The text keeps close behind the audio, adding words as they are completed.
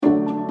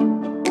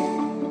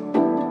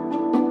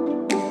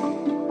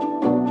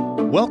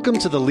Welcome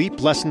to the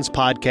Leap Lessons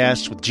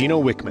podcast with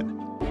Gino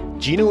Wickman.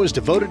 Gino is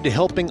devoted to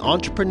helping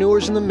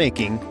entrepreneurs in the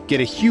making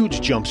get a huge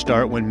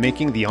jumpstart when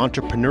making the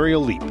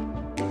entrepreneurial leap.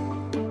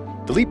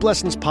 The Leap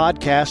Lessons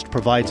podcast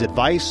provides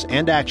advice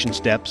and action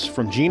steps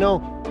from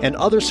Gino and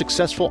other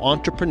successful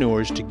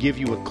entrepreneurs to give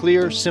you a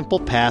clear,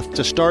 simple path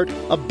to start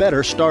a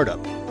better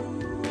startup.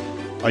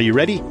 Are you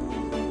ready?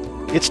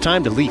 It's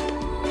time to leap.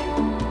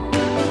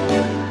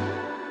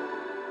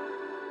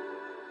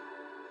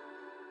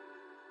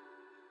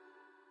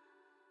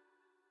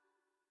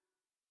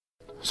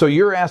 So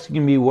you're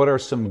asking me what are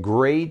some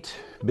great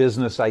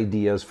business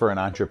ideas for an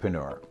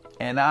entrepreneur?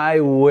 And I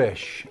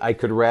wish I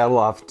could rattle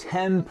off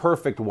 10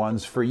 perfect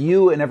ones for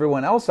you and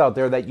everyone else out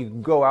there that you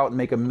can go out and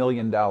make $1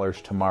 million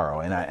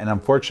tomorrow. And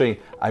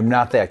unfortunately, I'm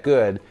not that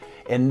good.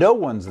 And no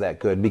one's that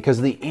good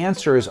because the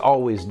answer is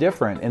always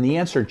different and the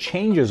answer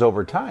changes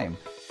over time.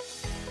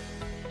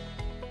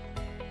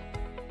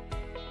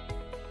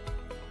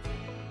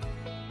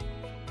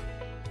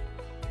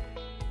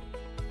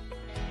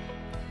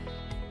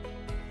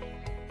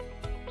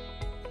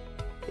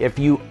 If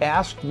you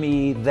asked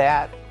me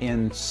that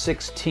in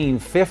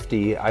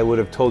 1650, I would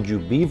have told you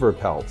beaver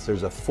pelts.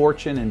 There's a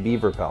fortune in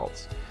beaver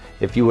pelts.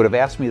 If you would have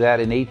asked me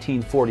that in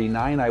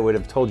 1849, I would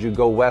have told you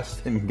go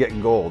west and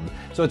get gold.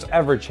 So it's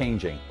ever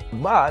changing.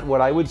 But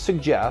what I would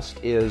suggest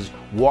is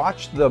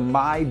watch the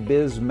My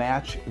Biz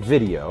Match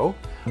video.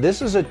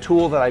 This is a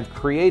tool that I've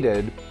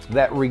created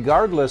that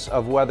regardless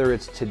of whether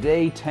it's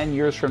today, 10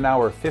 years from now,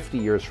 or 50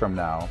 years from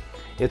now,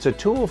 it's a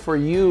tool for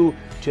you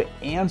to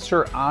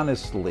answer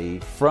honestly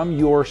from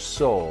your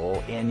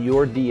soul and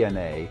your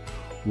DNA,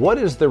 what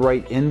is the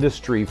right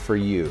industry for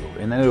you?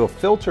 And then it'll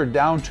filter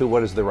down to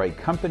what is the right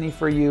company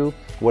for you,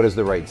 what is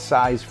the right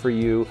size for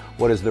you,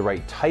 what is the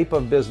right type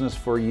of business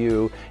for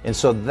you. And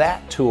so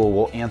that tool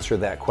will answer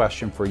that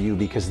question for you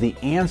because the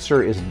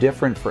answer is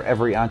different for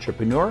every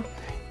entrepreneur,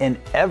 and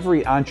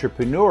every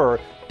entrepreneur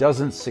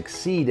doesn't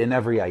succeed in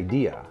every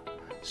idea.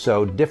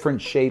 So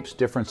different shapes,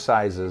 different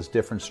sizes,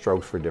 different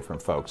strokes for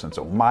different folks. And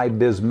so My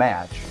Biz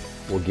Match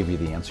will give you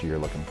the answer you're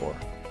looking for.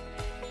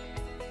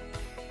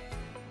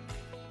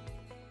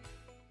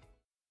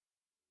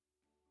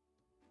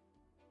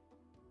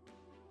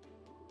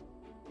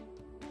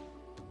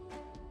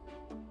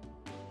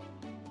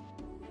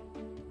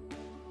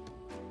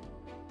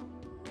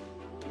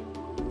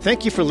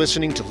 Thank you for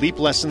listening to Leap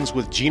Lessons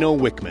with Gino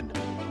Wickman.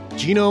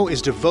 Gino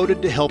is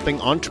devoted to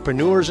helping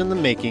entrepreneurs in the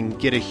making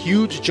get a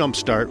huge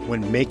jumpstart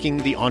when making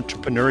the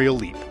entrepreneurial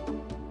leap.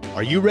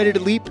 Are you ready to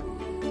leap?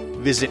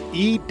 Visit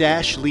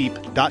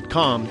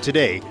e-leap.com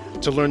today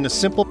to learn the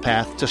simple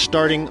path to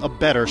starting a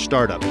better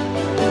startup.